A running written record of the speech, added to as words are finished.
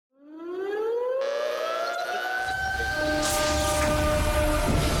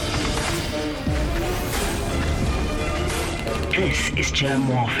This is Germ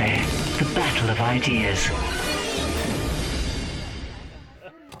Warfare, the battle of ideas.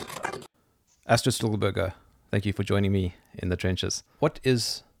 Astrid Stulberger, thank you for joining me in the trenches. What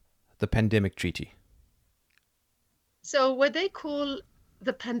is the Pandemic Treaty? So what they call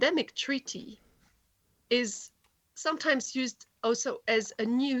the Pandemic Treaty is sometimes used also as a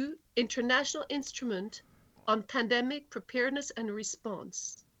new international instrument on pandemic preparedness and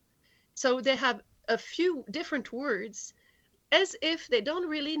response. So they have a few different words as if they don't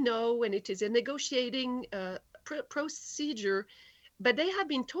really know when it is a negotiating procedure, but they have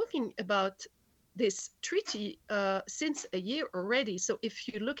been talking about this treaty since a year already. So if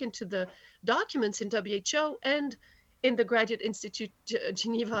you look into the documents in WHO and in the Graduate Institute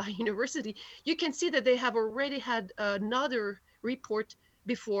Geneva University, you can see that they have already had another report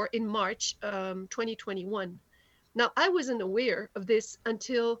before in March 2021. Now, I wasn't aware of this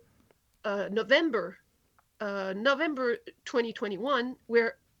until November 2021,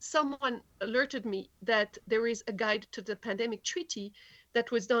 where someone alerted me that there is a guide to the pandemic treaty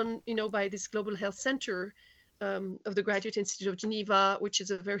that was done, by this Global Health Center of the Graduate Institute of Geneva, which is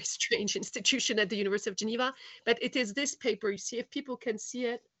a very strange institution at the University of Geneva. But it is this paper. You see if people can see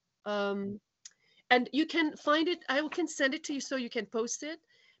it. And you can find it. I can send it to you so you can post it,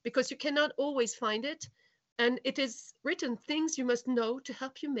 because you cannot always find it. And it is written things you must know to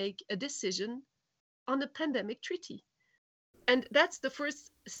help you make a decision on the pandemic treaty. And that's the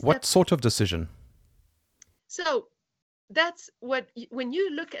first step. What sort of decision? So that's when you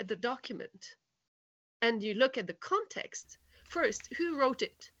look at the document and you look at the context, first, who wrote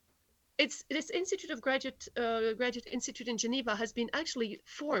it? It's this Institute of Graduate Institute in Geneva has been actually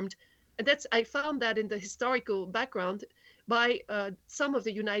formed, and I found that in the historical background, by some of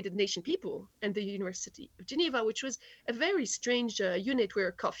the United Nations people and the University of Geneva, which was a very strange unit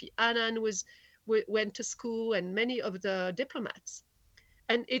where Kofi Annan went to school and many of the diplomats.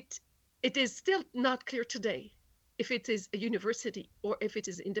 And it is still not clear today if it is a university or if it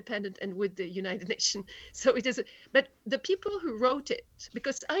is independent and with the United Nations. So it is, but the people who wrote it,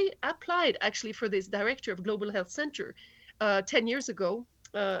 because I applied actually for this director of Global Health Center 10 years ago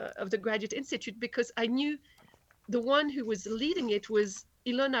of the Graduate Institute, because I knew the one who was leading it was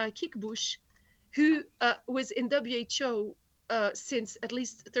Ilona Kickbush, who was in WHO since at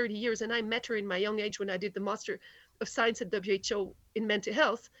least 30 years. And I met her in my young age when I did the Master of Science at WHO in mental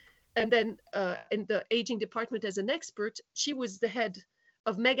health. And then in the aging department as an expert, she was the head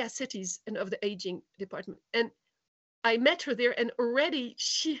of mega cities and of the aging department. And I met her there, and already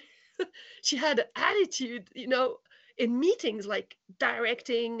she had an attitude, in meetings, like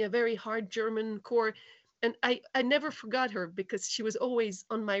directing a very hard German core. And I never forgot her, because she was always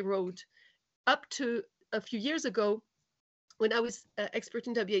on my road. Up to a few years ago, when I was expert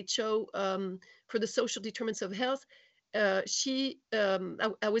in WHO for the social determinants of health, I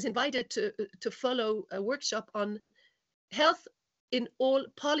was invited to follow a workshop on health in all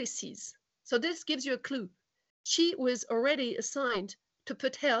policies. So this gives you a clue. She was already assigned to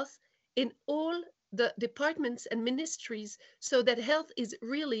put health in all the departments and ministries, so that health is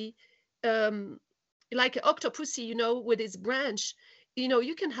really like an octopussy, with its branch.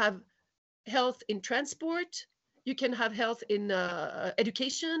 You can have health in transport, you can have health in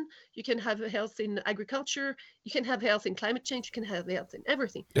education, you can have health in agriculture, you can have health in climate change, you can have health in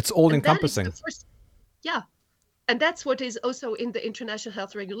everything. It's all encompassing. Yeah. And that's what is also in the International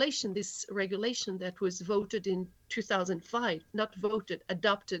Health Regulation, this regulation that was voted in 2005, not voted,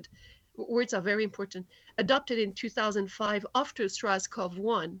 adopted. Words are very important. Adopted in 2005 after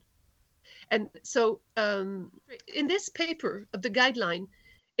SRAS-CoV-1. And so in this paper of the guideline,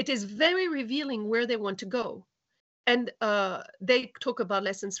 it is very revealing where they want to go. And they talk about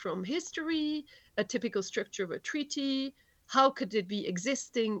lessons from history, a typical structure of a treaty, how could it be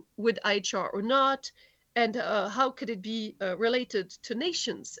existing with IHR or not, and how could it be related to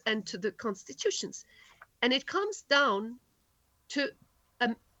nations and to the constitutions. And it comes down to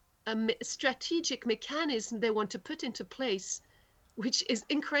a strategic mechanism they want to put into place, which is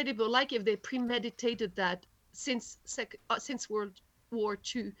incredible, like if they premeditated that since World War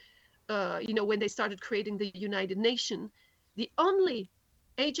II. When they started creating the United Nations, the only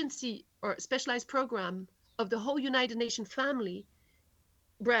agency or specialized program of the whole United Nations family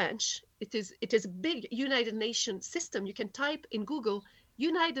branch, it is a big United Nations system. You can type in Google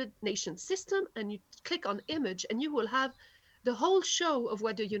United Nations system and you click on image and you will have the whole show of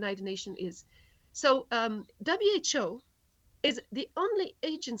what the United Nations is. So WHO is the only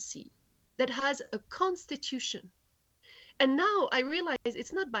agency that has a constitution. And now I realize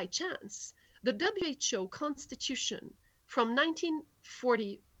it's not by chance. The WHO constitution from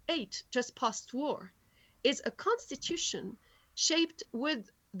 1948, just post-war, is a constitution shaped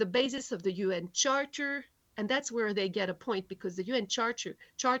with the basis of the UN Charter, and that's where they get a point because the UN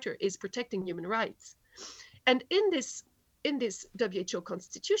Charter is protecting human rights. And in this WHO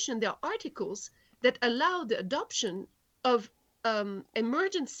constitution, there are articles that allow the adoption of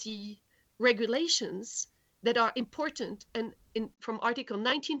emergency regulations that are important, and from Article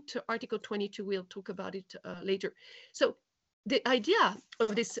 19 to Article 22, we'll talk about it later. So the idea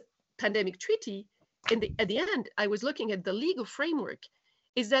of this pandemic treaty, at the end, I was looking at the legal framework,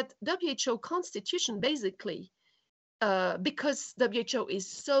 is that WHO constitution basically, because WHO is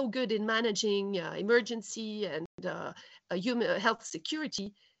so good in managing emergency and human health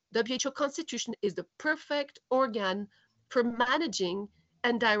security, WHO constitution is the perfect organ for managing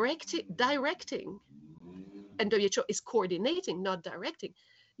and directing. And WHO is coordinating, not directing.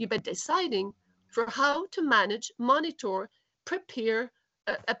 You've been deciding for how to manage, monitor, prepare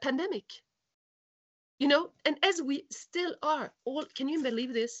a pandemic. You know, and as we still are, can you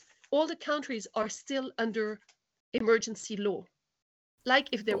believe this? All the countries are still under emergency law, like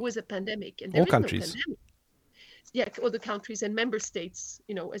if there was a pandemic, and there All is countries. no pandemic. Yeah, all the countries and member states,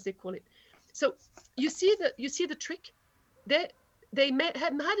 you know, as they call it. So you see the trick. They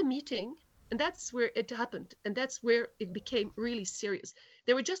had a meeting, and that's where it happened, and that's where it became really serious.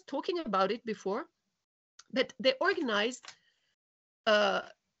 They were just talking about it before, but they organized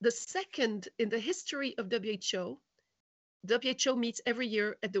the second in the history of WHO. WHO meets every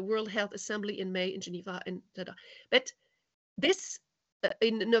year at the World Health Assembly in May in Geneva, and but this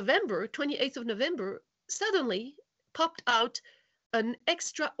in November, 28th of November, suddenly popped out an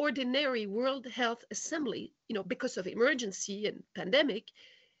extraordinary World Health Assembly, you know, because of emergency and pandemic,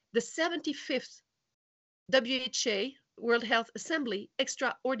 the 75th WHA World Health Assembly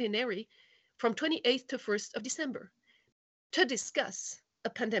extraordinary from 28th to 1st of December to discuss a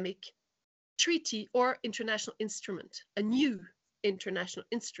pandemic treaty or international instrument, a new international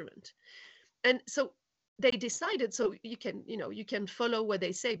instrument. And so they decided, so you can follow what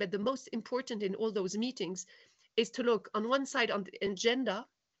they say, but the most important in all those meetings is to look on one side on the agenda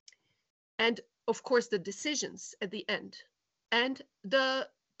and of course the decisions at the end and the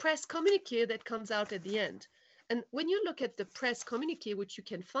press communique that comes out at the end. And when you look at the press communique, which you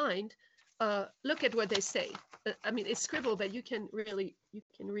can find, look at what they say. I mean, it's scribbled, but you can read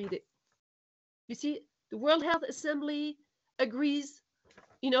it. You see, the World Health Assembly agrees,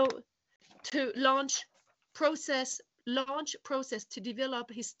 to launch process to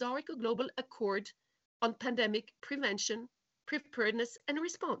develop historical global accord on pandemic prevention, preparedness, and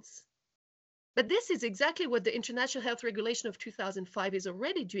response. But this is exactly what the International Health Regulation of 2005 is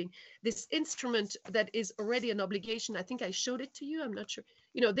already doing. This instrument that is already an obligation, I think I showed it to you, I'm not sure.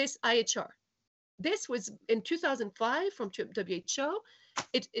 This IHR. This was in 2005 from WHO.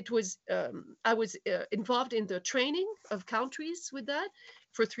 It was, I was involved in the training of countries with that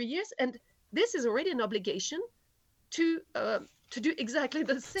for 3 years. And this is already an obligation to do exactly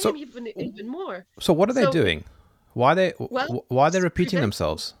the same, So- even more. So what are they doing? Why are they repeating prevent-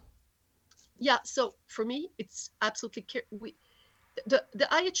 themselves? Yeah, so for me, it's absolutely the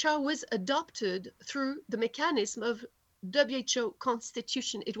IHR was adopted through the mechanism of WHO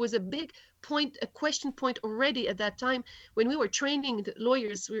constitution. It was a big point, a question point already at that time when we were training the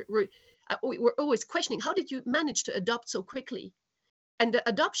lawyers. We were always questioning, how did you manage to adopt so quickly? And the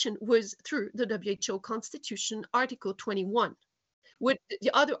adoption was through the WHO constitution, Article 21. With the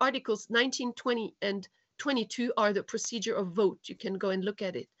other articles, 19, 20, and 22 are the procedure of vote. You can go and look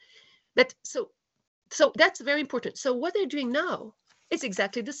at it. But so that's very important. So what they're doing now is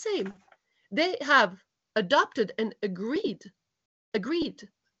exactly the same. They have adopted and agreed,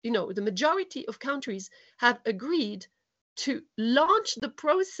 the majority of countries have agreed to launch the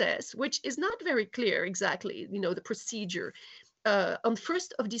process, which is not very clear exactly, the procedure, on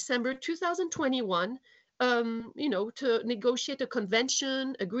 1st of December 2021, to negotiate a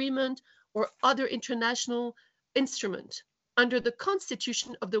convention, agreement, or other international instrument under the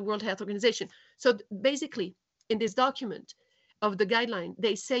constitution of the World Health Organization. So basically, in this document of the guideline,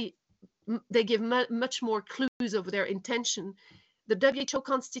 they say, they give much more clues of their intention. The WHO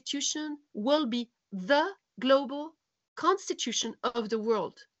constitution will be the global constitution of the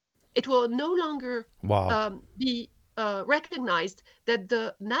world. It will no longer Wow. be recognized that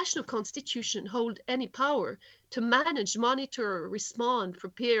the national constitution hold any power to manage, monitor, respond,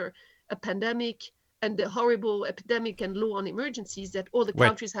 prepare a pandemic and the horrible epidemic and law on emergencies that all the Wait.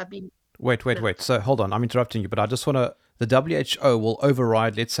 countries have been. Wait. So hold on, I'm interrupting you, but I just want to. The WHO will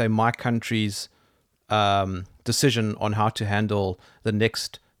override, let's say, my country's decision on how to handle the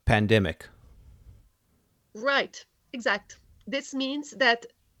next pandemic. Right, exact. This means that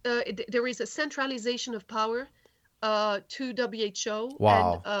there is a centralization of power to WHO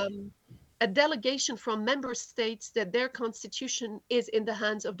Wow. and a delegation from member states that their constitution is in the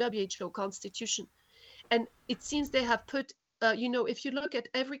hands of WHO constitution. And it seems they have put, if you look at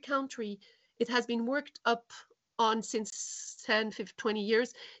every country, it has been worked up on since 10, 15, 20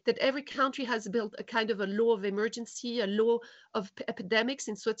 years, that every country has built a kind of a law of emergency, a law of epidemics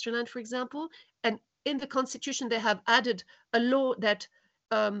in Switzerland, for example. And in the constitution, they have added a law that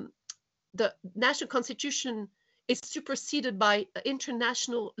the national constitution is superseded by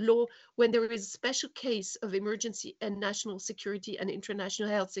international law when there is a special case of emergency and national security and international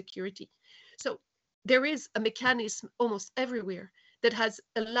health security. So there is a mechanism almost everywhere that has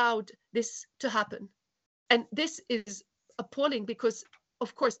allowed this to happen. And this is appalling because,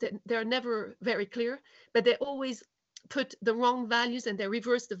 of course, they're never very clear, but they always put the wrong values and they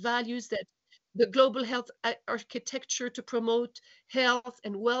reverse the values that the global health architecture to promote health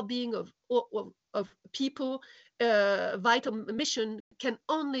and well-being of people, vital mission can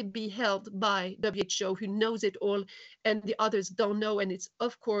only be held by WHO, who knows it all, and the others don't know. And it's,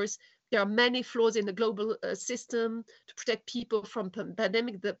 of course, there are many flaws in the global system to protect people from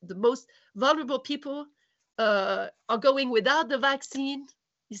pandemic. The most vulnerable people are going without the vaccine,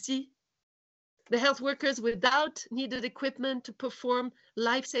 you see. The health workers without needed equipment to perform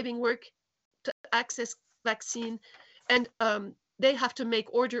life-saving work, to access vaccine, and they have to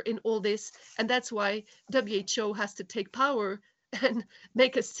make order in all this, and that's why WHO has to take power and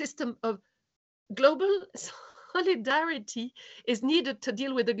make a system of global solidarity is needed to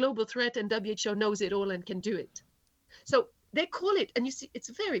deal with the global threat, and WHO knows it all and can do it. So they call it, and you see, it's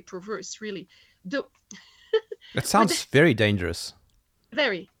very perverse, really. It sounds very dangerous.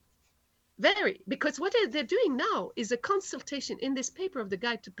 Very, because what they're doing now is a consultation in this paper of the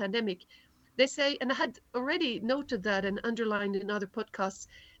Guide to Pandemic. They say, and I had already noted that and underlined in other podcasts,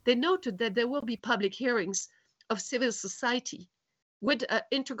 they noted that there will be public hearings of civil society with an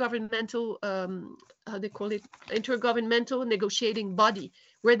intergovernmental, how they call it, intergovernmental negotiating body,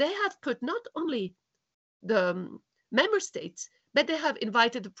 where they have put not only the member states, but they have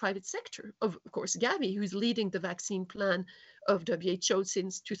invited the private sector, of course, Gavi, who's leading the vaccine plan of WHO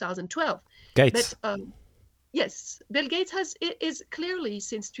since 2012. Gates. But yes, Bill Gates is clearly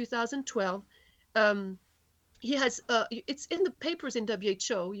since 2012. He has it's in the papers in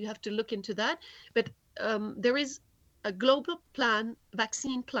WHO. You have to look into that. But there is a global plan,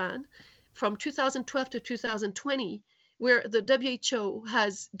 vaccine plan, from 2012 to 2020, where the WHO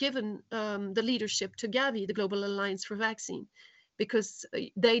has given the leadership to Gavi, the Global Alliance for Vaccine, because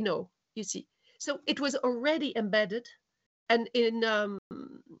they know. You see, so it was already embedded. And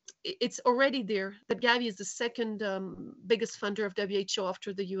it's already there that Gavi is the second biggest funder of WHO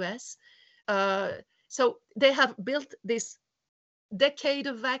after the US. So they have built this decade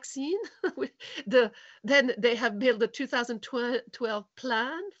of vaccine. Then they have built the 2012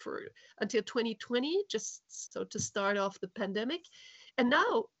 plan for until 2020, just so to start off the pandemic. And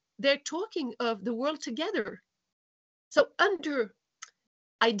now they're talking of the world together. So under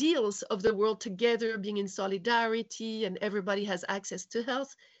ideals of the world together, being in solidarity and everybody has access to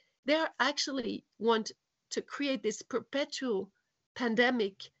health, they actually want to create this perpetual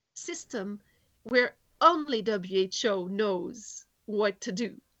pandemic system where only WHO knows what to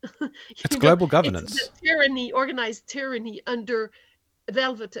do. It's global governance. It's the tyranny, organized tyranny under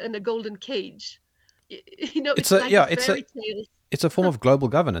velvet and a golden cage. It's a form of global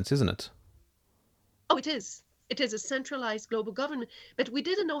governance, isn't it? Oh, it is. It is a centralized global government, but we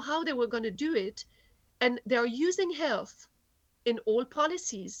didn't know how they were going to do it. And they're using health in all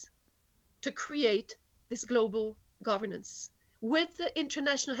policies to create this global governance with the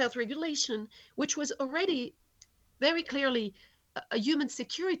International Health Regulation, which was already very clearly a human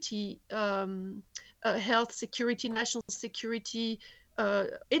security, health security, national security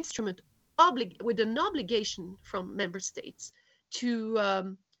instrument with an obligation from member states to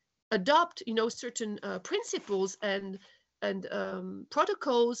adopt, certain principles and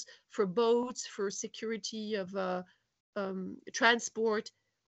protocols for boats, for security of transport.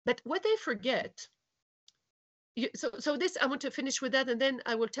 But what they forget, so this, I want to finish with that, and then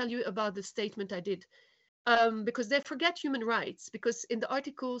I will tell you about the statement I did, because they forget human rights, because in the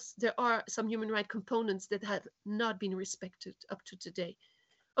articles, there are some human right components that have not been respected up to today.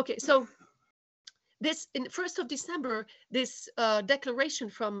 Okay, so this, in 1st of December, this declaration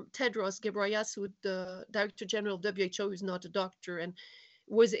from Tedros Ghebreyesus, the Director General of WHO, who's not a doctor and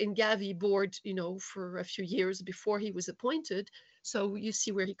was in Gavi board, for a few years before he was appointed. So you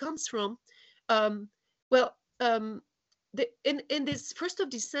see where he comes from. In this 1st of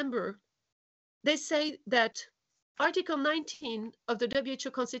December, they say that Article 19 of the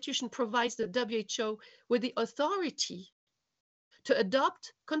WHO Constitution provides the WHO with the authority to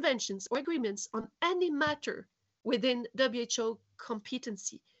adopt conventions or agreements on any matter within WHO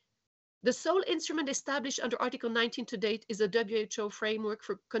competency. The sole instrument established under Article 19 to date is the WHO Framework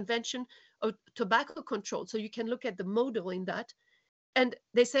for Convention of Tobacco Control. So you can look at the model in that. And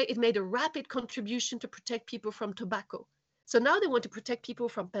they say it made a rapid contribution to protect people from tobacco. So now they want to protect people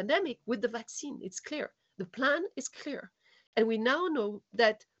from pandemic with the vaccine. It's clear. The plan is clear. And we now know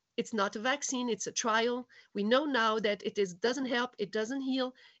that it's not a vaccine, it's a trial. We know now that it doesn't help, it doesn't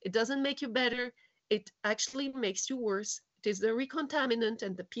heal, it doesn't make you better. It actually makes you worse. It is the recontaminant,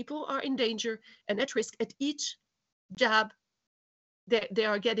 and the people are in danger and at risk at each jab. They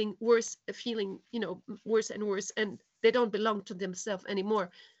are getting worse, feeling, worse and worse, and they don't belong to themselves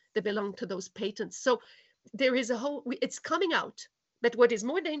anymore. They belong to those patents. So there is it's coming out. But what is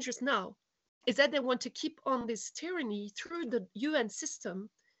more dangerous now is that they want to keep on this tyranny through the UN system,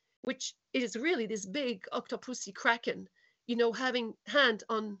 which is really this big octopusy kraken, having hand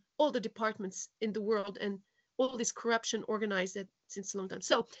on all the departments in the world and all this corruption organized since a long time.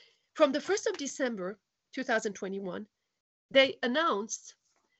 So from the 1st of December, 2021, they announced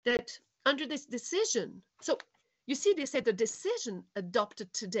that under this decision, so you see, they said the decision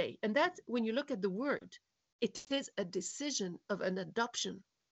adopted today, and that when you look at the word, it is a decision of an adoption.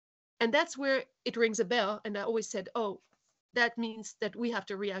 And that's where it rings a bell. And I always said, oh, that means that we have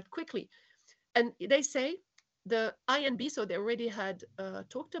to react quickly. And they say the INB, so they already had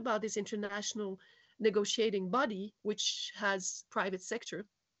talked about this international negotiating body, which has private sector,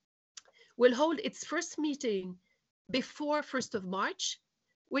 will hold its first meeting before 1st of March,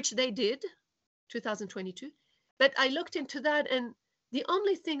 which they did, 2022. But I looked into that, and the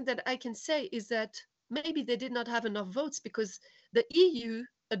only thing that I can say is that maybe they did not have enough votes because the EU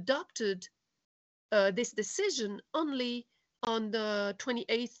adopted this decision only on the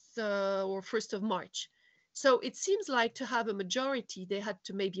 28th or 1st of March. So it seems like to have a majority, they had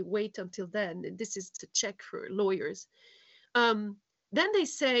to maybe wait until then. And this is to check for lawyers. Then they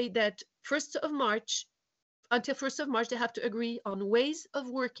say that 1st of March, until 1st of March, they have to agree on ways of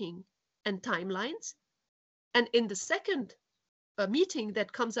working and timelines. And in the second meeting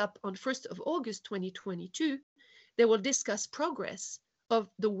that comes up on 1st of August 2022, they will discuss progress of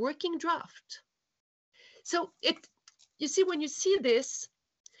the working draft. So you see, when you see this,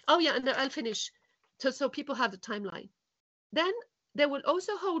 oh yeah, and I'll finish, so people have the timeline. Then they will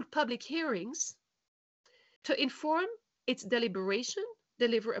also hold public hearings to inform its deliberation,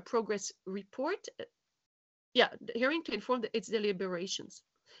 deliver a progress report. Yeah, the hearing to inform its deliberations.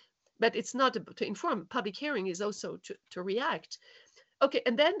 But it's not to inform. Public hearing is also to react. Okay,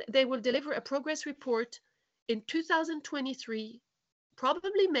 and then they will deliver a progress report in 2023,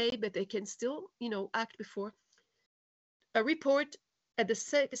 probably May, but they can still, act before. A report at the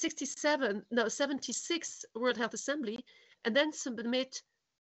 76th World Health Assembly, and then submit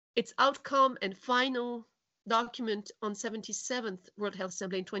its outcome and final document on 77th World Health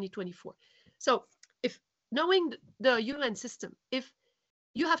Assembly in 2024. So if knowing the UN system, if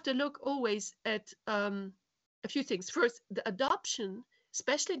you have to look always at a few things. First, the adoption,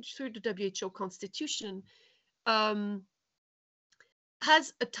 especially through the WHO Constitution, has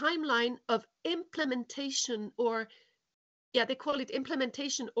a timeline of implementation, or they call it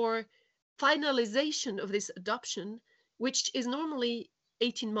implementation or finalization of this adoption, which is normally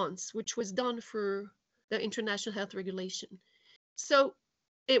 18 months, which was done for the International Health Regulation. So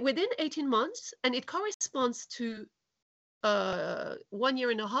within 18 months, and it corresponds to 1 year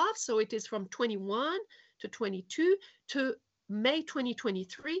and a half, so it is from 21 to 22 to May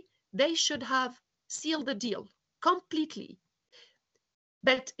 2023, they should have sealed the deal completely.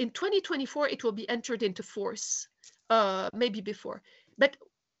 But in 2024, it will be entered into force, maybe before. But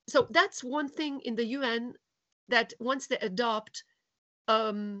so that's one thing in the UN, that once they adopt,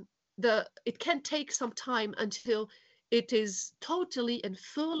 it can take some time until it is totally and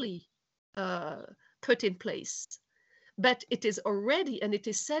fully put in place. But it is already, and it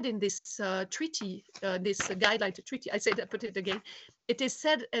is said in this treaty, this guideline to treaty, I say that, put it again, it is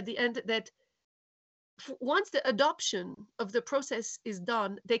said at the end that once the adoption of the process is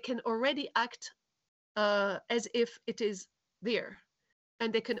done, they can already act as if it is there,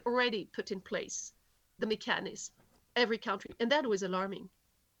 and they can already put in place the mechanism, every country, and that was alarming.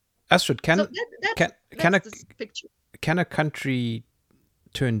 Astrid, can a country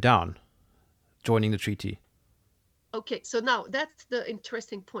turn down joining the treaty? Okay, so now that's the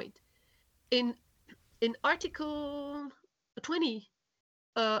interesting point. In Article 20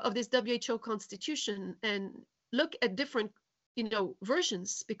 of this WHO Constitution, and look at different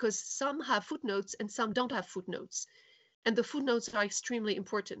versions, because some have footnotes and some don't have footnotes, and the footnotes are extremely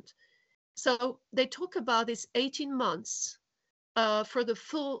important. So they talk about this 18 months for the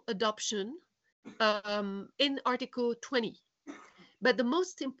full adoption in Article 20. But the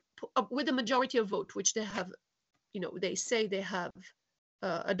most with the majority of vote, which they have, they say they have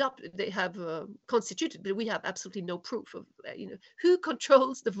adopted, they have constituted, but we have absolutely no proof of, who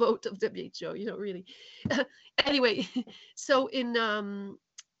controls the vote of WHO, really. Anyway, so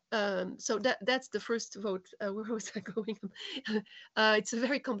so that's the first vote. Where was I going? It's a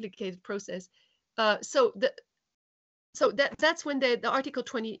very complicated process. So that's when the Article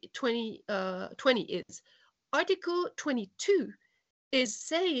 20 is. Article 22 is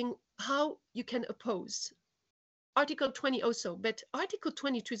saying how you can oppose. Article 20 also, but Article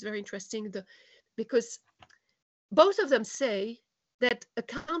 22 is very interesting because both of them say that a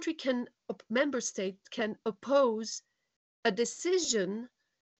country member state can oppose a decision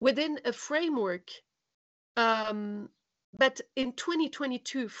within a framework. But in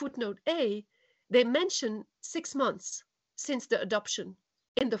 2022 footnote A, they mention 6 months since the adoption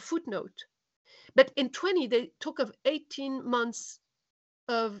in the footnote. But in 20, they talk of 18 months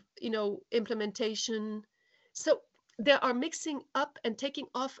of, implementation. So they are mixing up and taking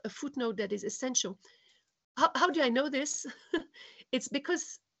off a footnote that is essential. How do I know this? It's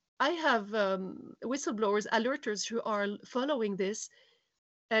because I have whistleblowers, alerters who are following this.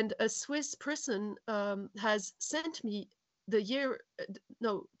 And a Swiss person has sent me 2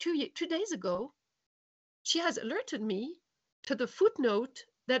 days ago. She has alerted me to the footnote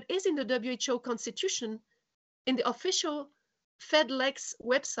that is in the WHO Constitution, in the official FedLex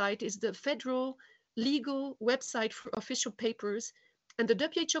website, is the federal legal website for official papers. And the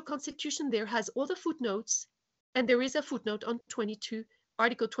WHO Constitution there has all the footnotes. And there is a footnote on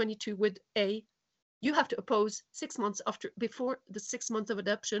Article 22 with A. You have to oppose 6 months before the 6 months of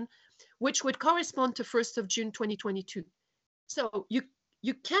adoption, which would correspond to 1st of June 2022. So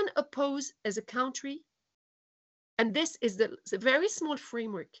you can oppose as a country, and this is the very small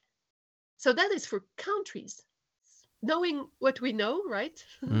framework. So that is for countries. Knowing what we know, right?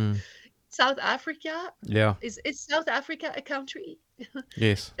 South Africa. Yeah. Is South Africa a country?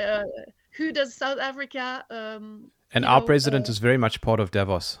 Yes. Who does South Africa? And our president is very much part of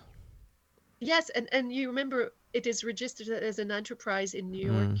Davos. Yes, and you remember it is registered as an enterprise in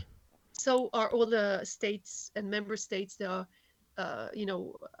New York. So are all the states and member states. There are,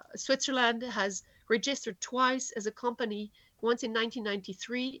 Switzerland has registered twice as a company, once in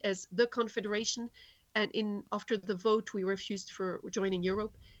 1993 as the Confederation, and after the vote we refused for joining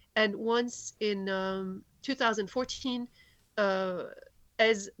Europe, and once in 2014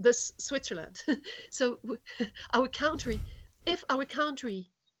 as the Switzerland. So our country, if our country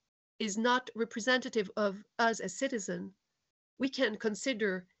is not representative of us as citizens, we can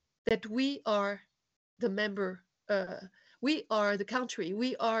consider that we are the member, we are the country,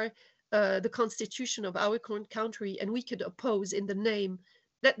 we are the constitution of our country, and we could oppose in the name.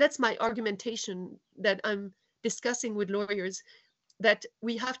 That's my argumentation that I'm discussing with lawyers, that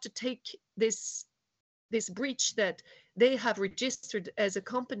we have to take this breach that they have registered as a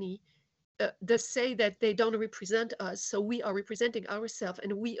company, they say that they don't represent us, so we are representing ourselves,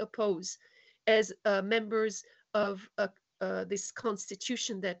 and we oppose as members of this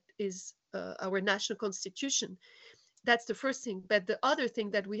constitution that is our national constitution. That's the first thing. But the other thing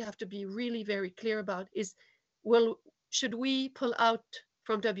that we have to be really very clear about is, well, should we pull out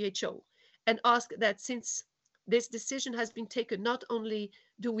from WHO and ask that, since this decision has been taken, not only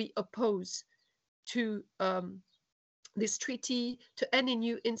do we oppose to this treaty, to any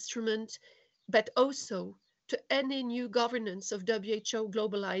new instrument, but also to any new governance of WHO,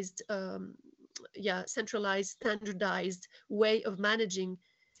 globalized, centralized, standardized way of managing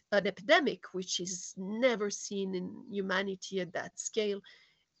an epidemic, which is never seen in humanity at that scale,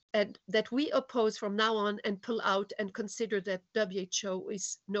 and that we oppose from now on and pull out and consider that WHO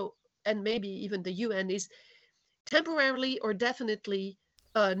is and maybe even the UN is temporarily or definitely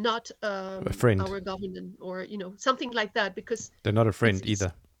not a friend, our government, or something like that, because they're not a friend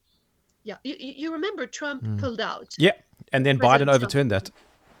either. Yeah, you remember Trump pulled out. Yeah, and then President Biden overturned Trump. that.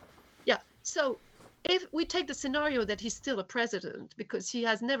 Yeah, so if we take the scenario that he's still a president, because he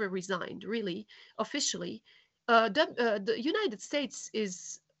has never resigned really officially, the United States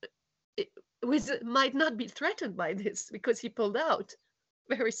might not be threatened by this because he pulled out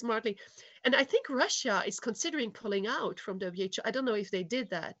very smartly. And I think Russia is considering pulling out from WHO. I don't know if they did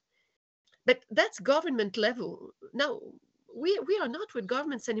that, but that's government level. Now, we are not with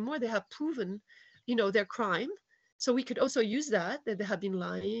governments anymore. They have proven, their crime. So we could also use that they have been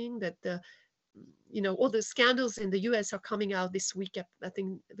lying, that all the scandals in the US are coming out this week. I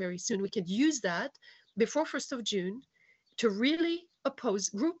think very soon we can use that before 1st of June to really oppose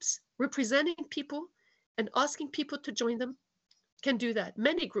groups representing people and asking people to join them. Can do that.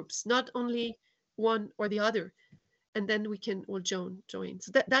 Many groups, not only one or the other. And then we can all join.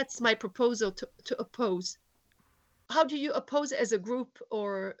 So that's my proposal to oppose. How do you oppose as a group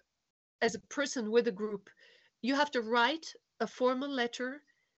or as a person with a group? You have to write a formal letter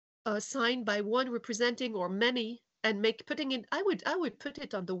signed by one representing or many, and putting in. I would put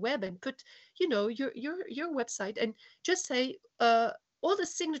it on the web and put your website and just say all the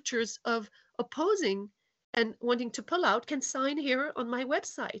signatures of opposing and wanting to pull out can sign here on my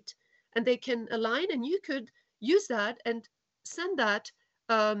website, and they can align, and you could use that and send that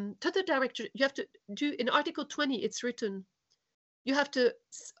to the director. You have to do in Article 20. It's written. You have to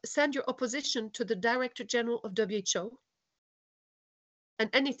send your opposition to the Director General of WHO. And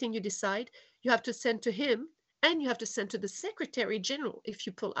anything you decide, you have to send to him, and you have to send to the Secretary General if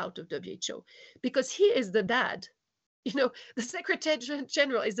you pull out of WHO, because he is the dad. The Secretary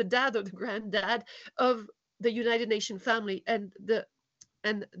General is the dad or the granddad of the United Nations family and the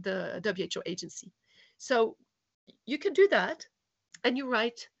WHO agency. So you can do that, and you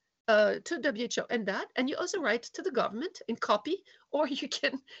write to WHO and you also write to the government in copy, or you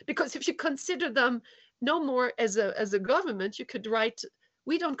can, because if you consider them no more as a government, you could write,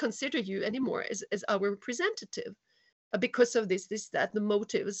 we don't consider you anymore as our representative because of this, that, the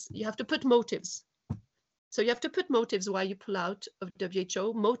motives. You have to put motives. So you have to put motives why you pull out of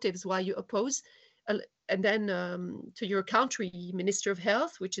WHO, motives why you oppose, and then to your country Minister of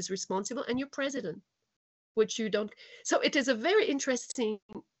Health, which is responsible, and your president, which you don't. So it is a very interesting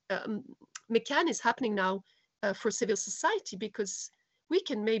mechanism happening now for civil society, because we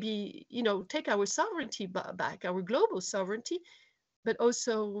can maybe take our sovereignty back, our global sovereignty, but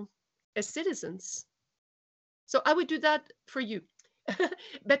also as citizens. So I would do that for you.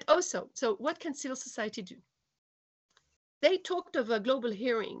 But also, so what can civil society do? They talked of a global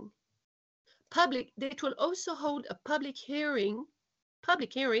hearing. They will also hold a public hearings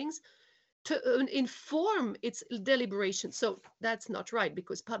to inform its deliberation. So that's not right,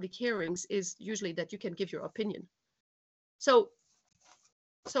 because public hearings is usually that you can give your opinion. So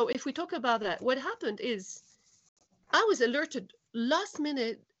if we talk about that, what happened is I was alerted last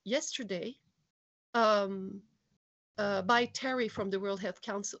minute yesterday by Terry from the World Health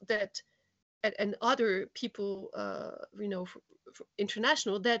Council that, and other people,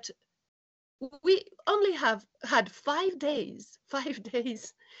 international, that we only have had 5 days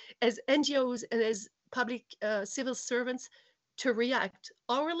as NGOs and as public civil servants to react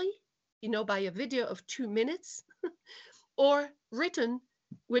orally, by a video of 2 minutes, or written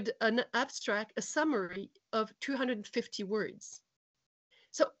with an abstract, a summary of 250 words.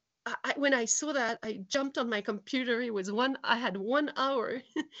 So when I saw that, I jumped on my computer. I had 1 hour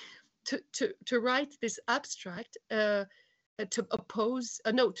to write this abstract to oppose.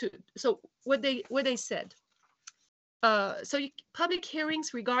 So what they said. Public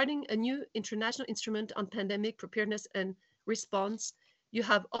hearings regarding a new international instrument on pandemic preparedness and response. You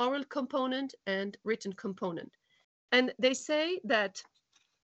have oral component and written component, and they say that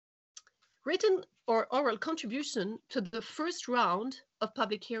written or oral contribution to the first round of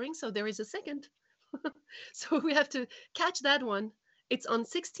public hearings. So there is a second. So we have to catch that one. It's on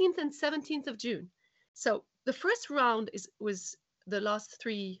 16th and 17th of June. So the first round was the last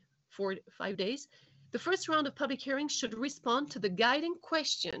 3, 4, 5 days. The first round of public hearings should respond to the guiding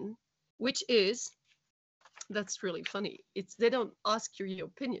question, which is, that's really funny. They don't ask you your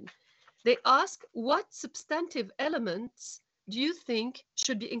opinion. They ask, what substantive elements do you think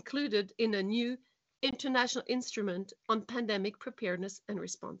should be included in a new international instrument on pandemic preparedness and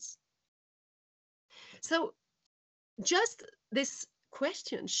response? So just this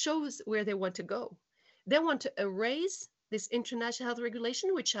question shows where they want to go. They want to erase this international health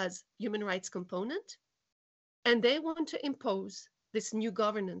regulation, which has human rights component, and they want to impose this new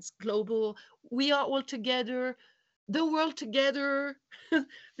governance, global, we are all together, the world together.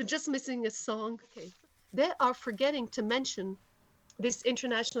 They're just missing a song. Okay. They are forgetting to mention this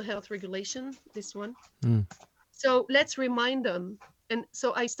international health regulation, this one. So let's remind them. And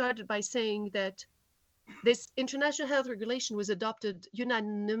so I started by saying that this international health regulation was adopted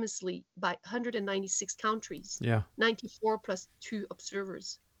unanimously by 196 countries, 94 plus 2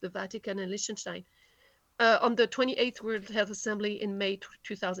 observers, the Vatican and Liechtenstein, on the 28th World Health Assembly in May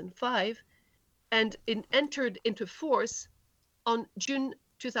 2005, and it entered into force on June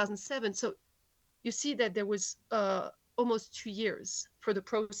 2007. So you see that there was almost 2 years for the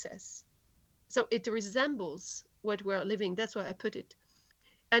process. So it resembles what we're living. That's why I put it.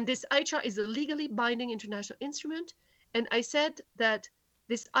 And this IHR is a legally binding international instrument. And I said that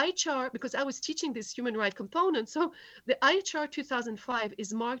this IHR, because I was teaching this human right component, so the IHR 2005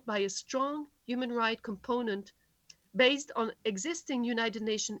 is marked by a strong human right component based on existing United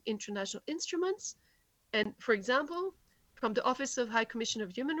Nations international instruments. And for example, from the Office of High Commissioner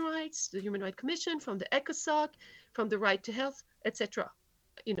of Human Rights, the Human Rights Commission, from the ECOSOC, from the Right to Health, etc.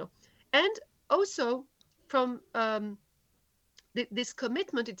 And also from this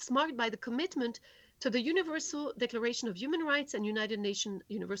commitment. It's marked by the commitment to the Universal Declaration of Human Rights and United Nations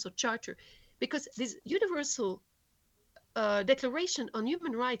Universal Charter, because this Universal Declaration on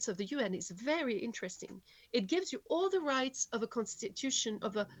Human Rights of the UN is very interesting. It gives you all the rights of a constitution,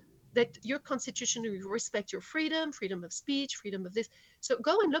 that your constitution will respect your freedom of speech, freedom of this. So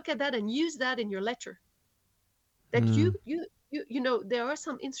go and look at that and use that in your letter. That there are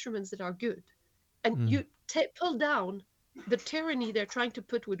some instruments that are good, and you pull down the tyranny they're trying to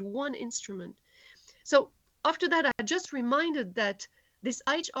put with one instrument. So after that, I just reminded that this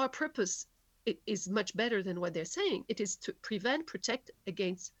IHR purpose is much better than what they're saying. It is to prevent, protect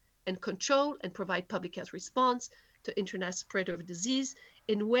against, and control and provide public health response to international spread of disease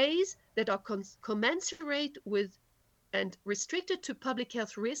in ways that are commensurate with and restricted to public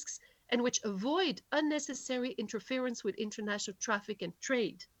health risks, and which avoid unnecessary interference with international traffic and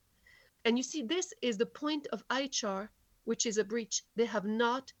trade. And you see, this is the point of IHR, which is a breach. They have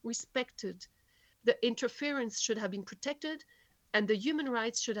not respected. The interference should have been protected, and the human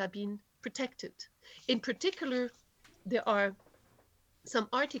rights should have been protected. In particular, there are some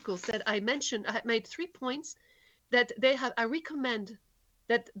articles that I mentioned. I made 3 points that they have. I recommend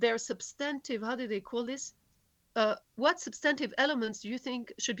that their substantive, how do they call this? What substantive elements do you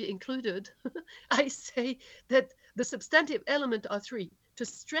think should be included? I say that the substantive element are 3: to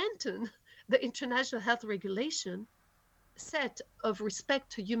strengthen the international health regulation set of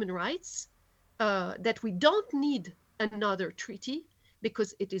respect to human rights, that we don't need another treaty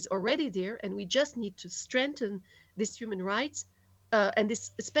because it is already there, and we just need to strengthen this human rights, and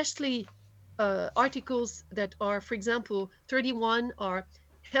this especially articles that are, for example, 31 are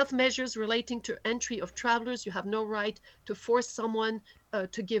health measures relating to entry of travelers. You have no right to force someone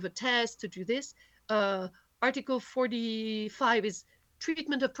to give a test, to do this. Article 45 is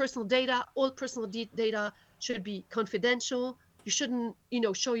treatment of personal data. All personal data should be confidential. You shouldn't,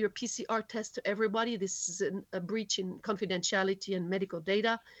 show your PCR test to everybody. This is a breach in confidentiality and medical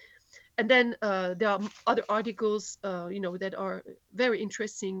data. And then there are other articles, that are very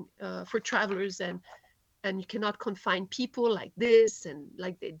interesting for travelers, and you cannot confine people like this and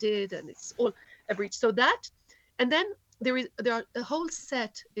like they did, and it's all a breach. So that, and then there are a whole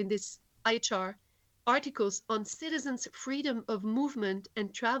set in this IHR articles on citizens' freedom of movement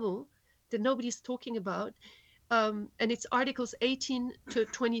and travel that nobody's talking about. And it's articles 18 to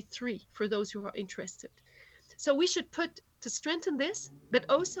 23 for those who are interested. So we should to strengthen this, but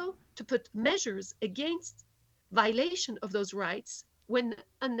also to put measures against violation of those rights when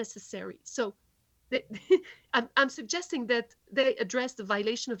unnecessary. So I'm suggesting that they address the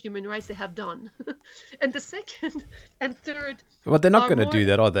violation of human rights they have done. And the second and third. But they're not going to do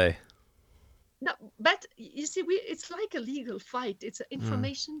that, are they? No, but you see, it's like a legal fight. It's an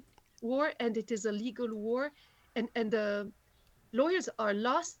information war, and it is a legal war. And the lawyers are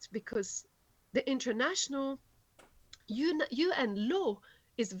lost because the international UN law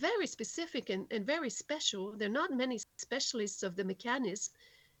is very specific and very special. There are not many specialists of the mechanism,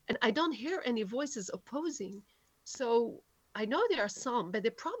 and I don't hear any voices opposing. So I know there are some, but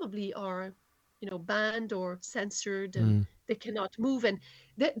they probably are, banned or censored, and they cannot move. And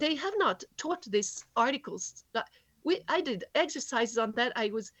they have not taught these articles. I did exercises on that. I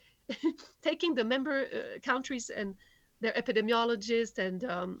was taking the member countries and their epidemiologists and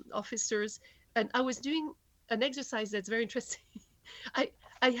officers, and I was doing an exercise that's very interesting.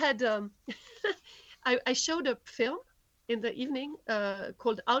 I had I showed a film in the evening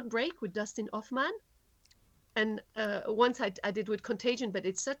called Outbreak with Dustin Hoffman, and once I did with Contagion, but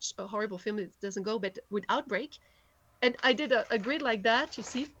it's such a horrible film it doesn't go. But with Outbreak, and I did a grid like that. You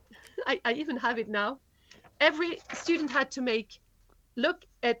see, I even have it now. Every student had to look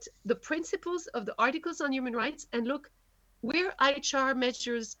at the principles of the articles on human rights and look where IHR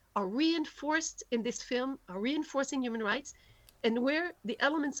measures are reinforced in this film, are reinforcing human rights, and where the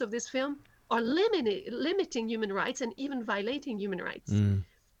elements of this film are limiting human rights and even violating human rights.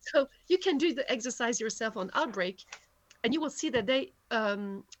 So you can do the exercise yourself on Outbreak, and you will see that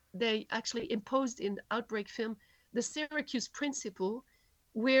they actually imposed in the Outbreak film the Syracuse principle,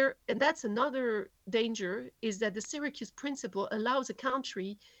 and that's another danger, is that the Syracuse principle allows a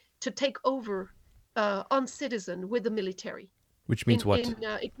country to take over on citizen with the military. Which means what?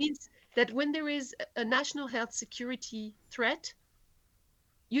 It means that when there is a national health security threat,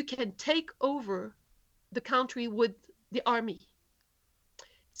 you can take over the country with the army.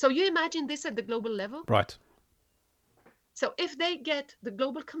 So you imagine this at the global level. Right. So if they get the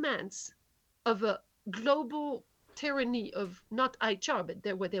global commands of a global tyranny of not HR,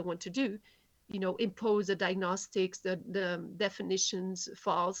 but what they want to do, impose the diagnostics, the definitions,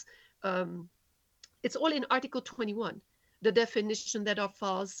 false. It's all in Article 21. The definition that are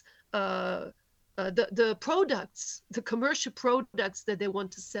false, the products, the commercial products that they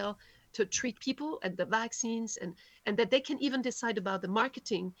want to sell to treat people, and the vaccines, and that they can even decide about the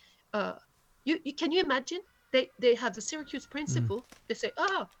marketing. Can you imagine? They have the Syracuse Principle. They say,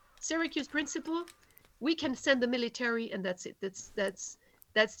 Syracuse Principle, we can send the military, and that's it.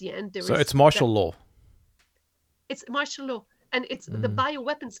 That's the end. So it's martial law. It's martial law, and it's the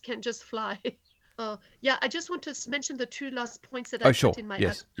bioweapons can just fly. I just want to mention the two last points that I put in my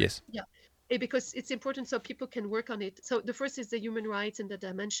yes. Yeah, because it's important so people can work on it. So the first is the human rights, and that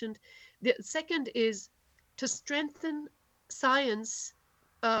I mentioned. The second is to strengthen science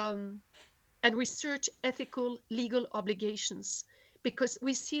and research ethical legal obligations, because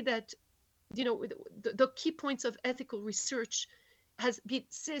we see that the key points of ethical research has been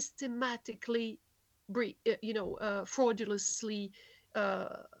systematically fraudulously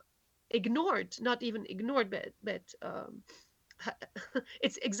ignored, not even ignored, but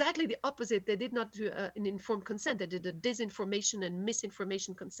it's exactly the opposite. They did not do an informed consent. They did a disinformation and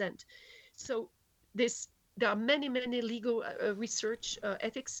misinformation consent. So there are many legal research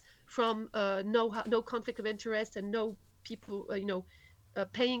ethics from no conflict of interest and no people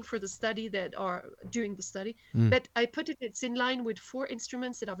paying for the study that are doing the study. But I put it's in line with 4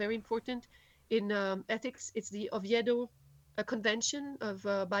 instruments that are very important in ethics. It's the Oviedo Convention of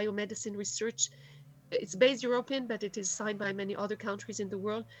Biomedicine Research. It's based European, but it is signed by many other countries in the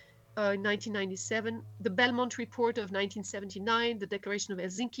world. In 1997, the Belmont Report of 1979, the Declaration of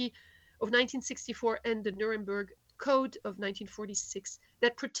Helsinki of 1964, and the Nuremberg Code of 1946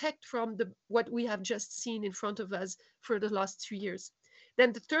 that protect from what we have just seen in front of us for the last 2 years.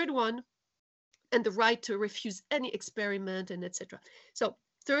 Then the third one, and the right to refuse any experiment, and etc. So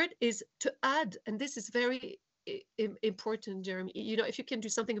third is to add, and this is very important, Jeremy, if you can do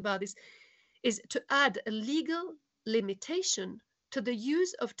something about this, is to add a legal limitation to the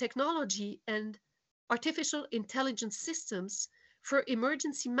use of technology and artificial intelligence systems for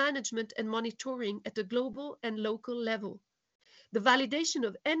emergency management and monitoring at a global and local level. The validation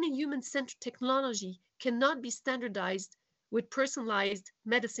of any human-centered technology cannot be standardized with personalized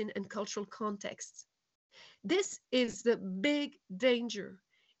medicine and cultural contexts. This is the big danger,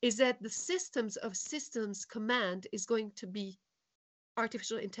 is that the systems of systems command is going to be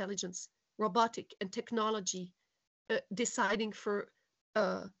artificial intelligence, robotic, and technology deciding for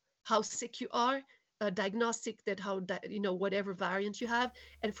how sick you are, diagnostic, that whatever variant you have,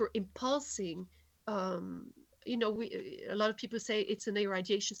 and for impulsing. A lot of people say it's an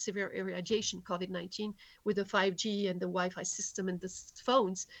irradiation, severe irradiation, COVID-19, with the 5G and the Wi-Fi system and the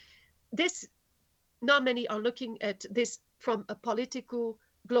phones. Not many are looking at this from a political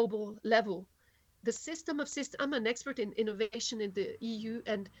global level. The system of systems, I'm an expert in innovation in the EU,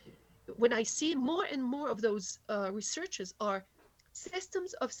 and when I see more and more of those researchers are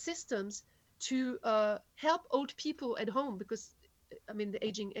systems of systems to help old people at home, because the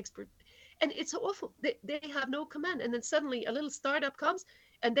aging expert, and it's awful. They have no command, and then suddenly a little startup comes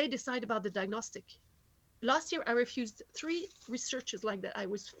and they decide about the diagnostic. Last year I refused 3 researchers like that. I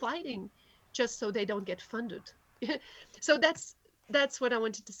was fighting just so they don't get funded. So that's what I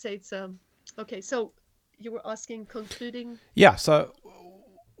wanted to say. It's okay. So you were asking, concluding. Yeah. So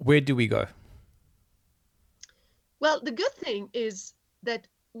where do we go? Well, the good thing is that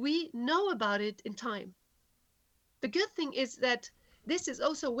we know about it in time. The good thing is that this is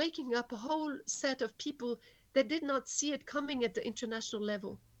also waking up a whole set of people that did not see it coming at the international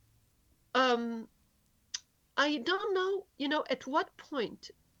level. I don't know, at what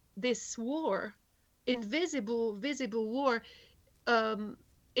point this war, invisible, visible war,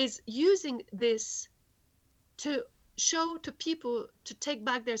 is using this to show to people to take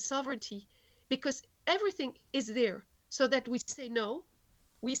back their sovereignty, because everything is there so that we say no.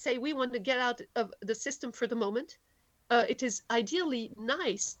 We say we want to get out of the system for the moment. It is ideally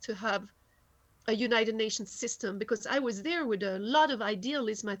nice to have a United Nations system, because I was there with a lot of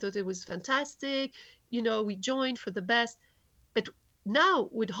idealism. I thought it was fantastic. We joined for the best. But now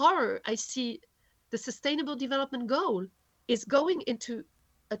with horror, I see the Sustainable Development Goal is going into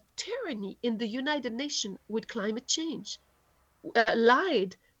a tyranny in the United Nations with climate change,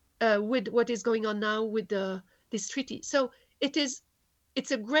 allied with what is going on now with this treaty. So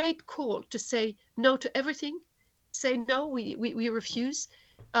it's a great call to say no to everything, say no, we refuse,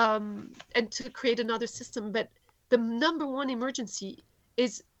 and to create another system. But the number one emergency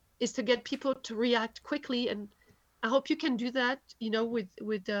is to get people to react quickly, and I hope you can do that,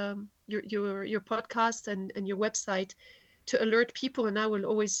 with your podcast and your website, to alert people. And I will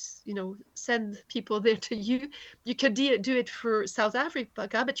always, send people there to you. You could do it for South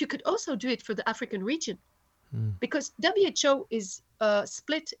Africa, but you could also do it for the African region, because WHO is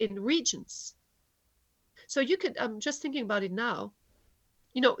split in regions. So you could, I'm just thinking about it now,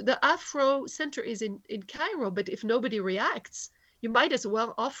 the Afro Center is in Cairo, but if nobody reacts, you might as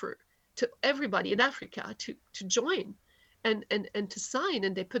well offer to everybody in Africa to join and to sign,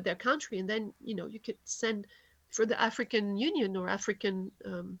 and they put their country, and then, you could send for the African Union or African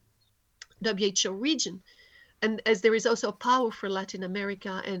WHO region. And as there is also power for Latin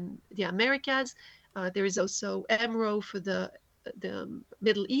America and the Americas, there is also AMRO for the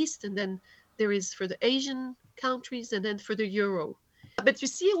Middle East, and then there is for the Asian countries, and then for the Euro. But you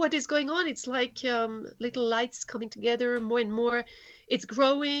see what is going on. It's like little lights coming together more and more. It's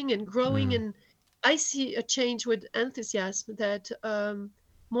growing and growing, and I see a change with enthusiasm that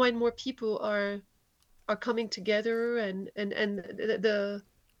more and more people are coming together, and the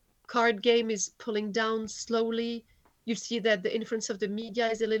card game is pulling down slowly. You see that the influence of the media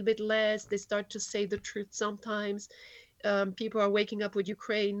is a little bit less. They start to say the truth sometimes. People are waking up with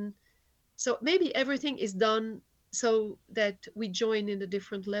Ukraine. So maybe everything is done so that we join in a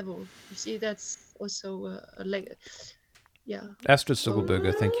different level. You see, that's also a leg. Yeah. Astrid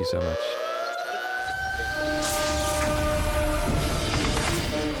Stuckelberger, thank you so much.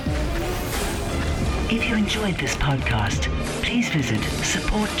 If you enjoyed this podcast, please visit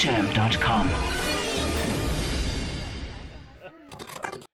supportgerm.com.